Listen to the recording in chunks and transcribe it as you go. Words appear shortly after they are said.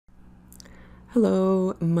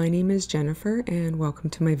Hello, my name is Jennifer and welcome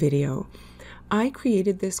to my video. I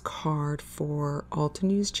created this card for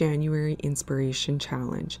Altenew's January Inspiration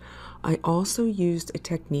Challenge. I also used a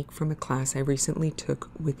technique from a class I recently took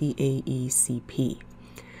with the AECP.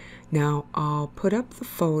 Now I'll put up the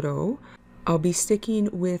photo. I'll be sticking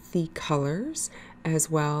with the colors as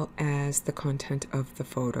well as the content of the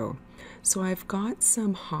photo. So I've got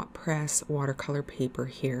some hot press watercolor paper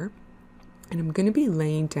here, and I'm going to be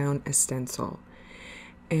laying down a stencil.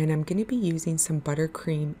 And I'm going to be using some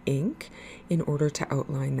buttercream ink in order to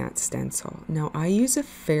outline that stencil. Now I use a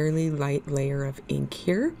fairly light layer of ink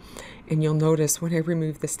here, and you'll notice when I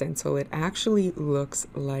remove the stencil it actually looks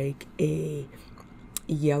like a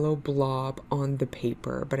yellow blob on the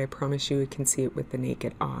paper, but I promise you can see it with the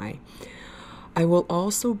naked eye. I will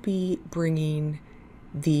also be bringing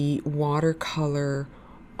the watercolor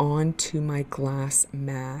onto my glass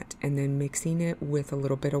mat and then mixing it with a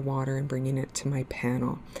little bit of water and bringing it to my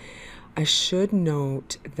panel. I should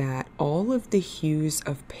note that all of the hues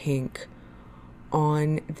of pink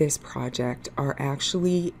on this project are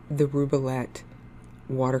actually the Rubelette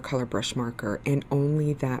watercolor brush marker, and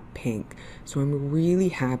only that pink. So I'm really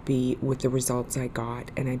happy with the results I got,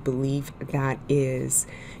 and I believe that is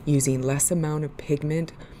using less amount of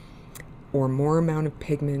pigment or more amount of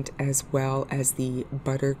pigment, as well as the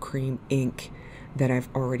buttercream ink that I've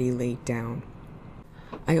already laid down.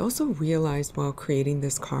 I also realized while creating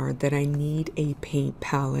this card that I need a paint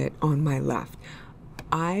palette on my left.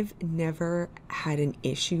 I've never had an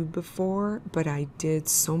issue before, but I did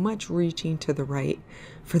so much reaching to the right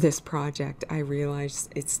for this project, I realized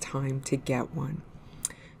it's time to get one.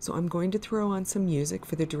 So I'm going to throw on some music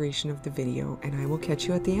for the duration of the video, and I will catch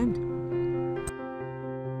you at the end.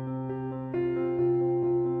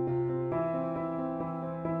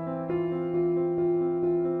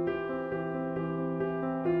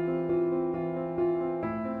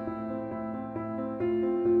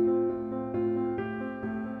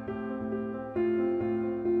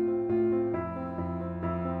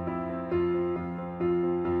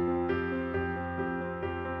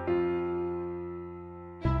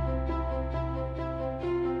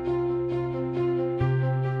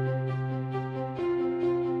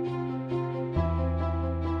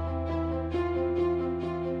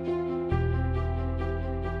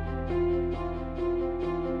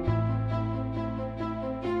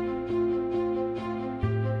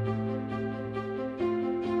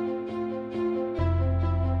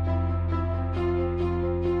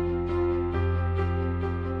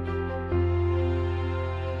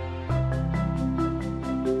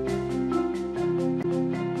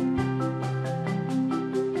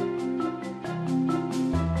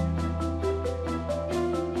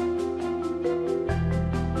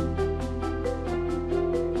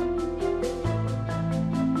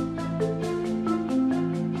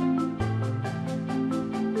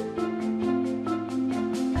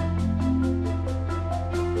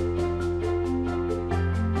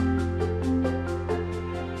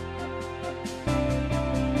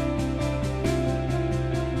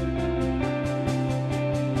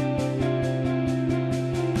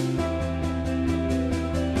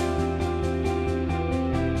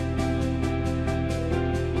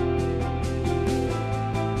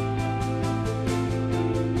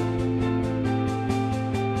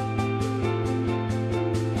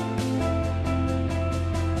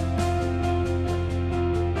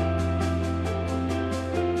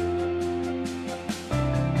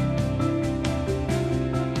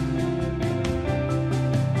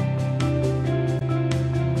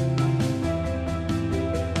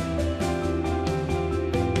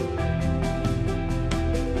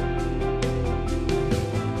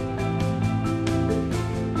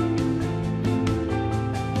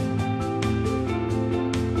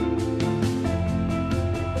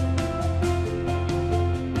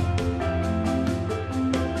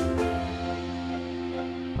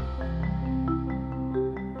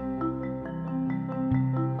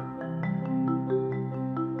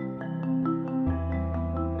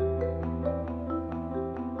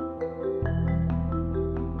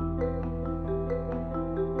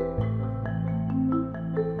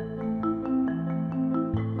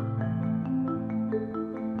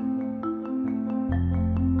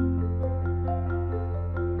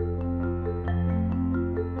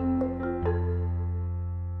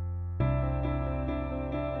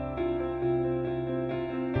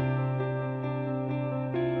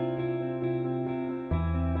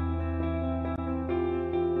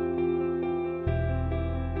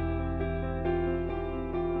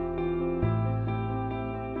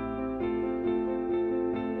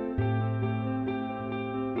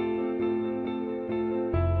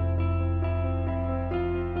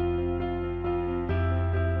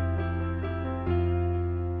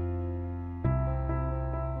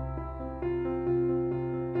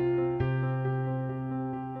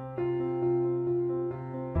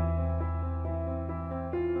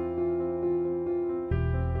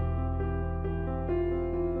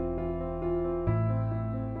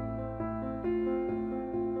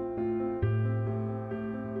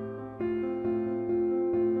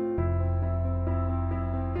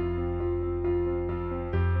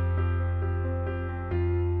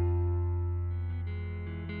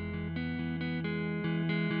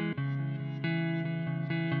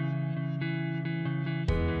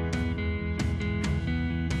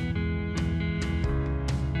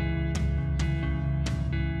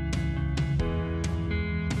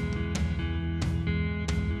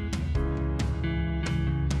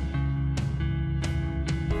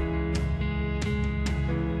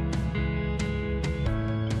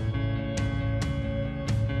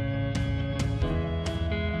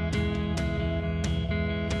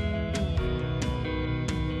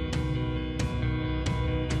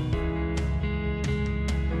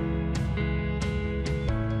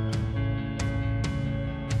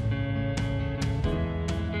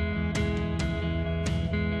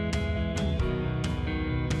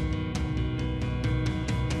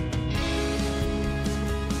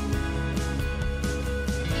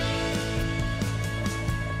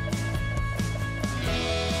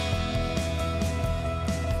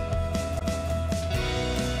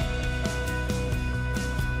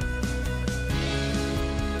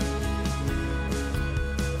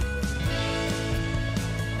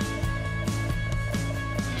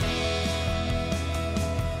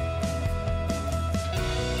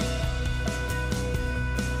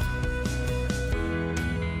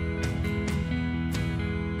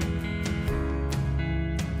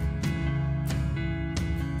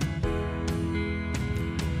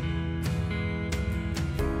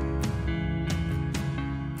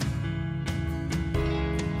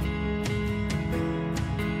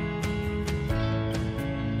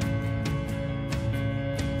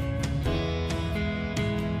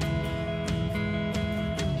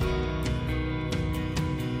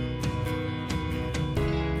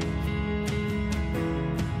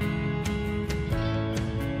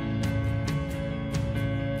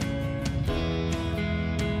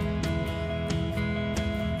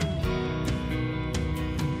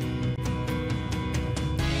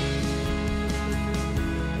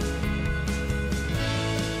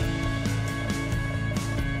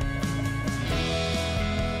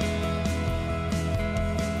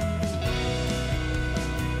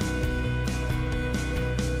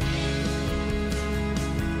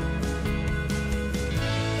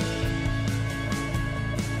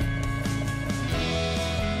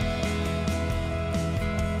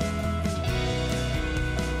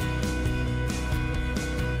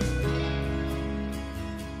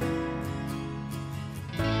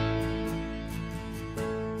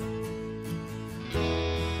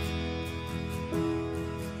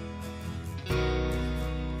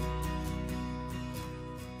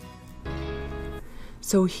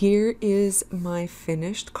 So here is my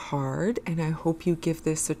finished card, and I hope you give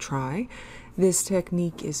this a try. This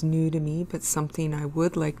technique is new to me, but something I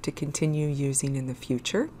would like to continue using in the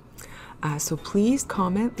future. So please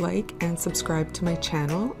comment, like, and subscribe to my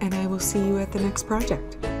channel, and I will see you at the next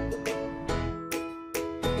project.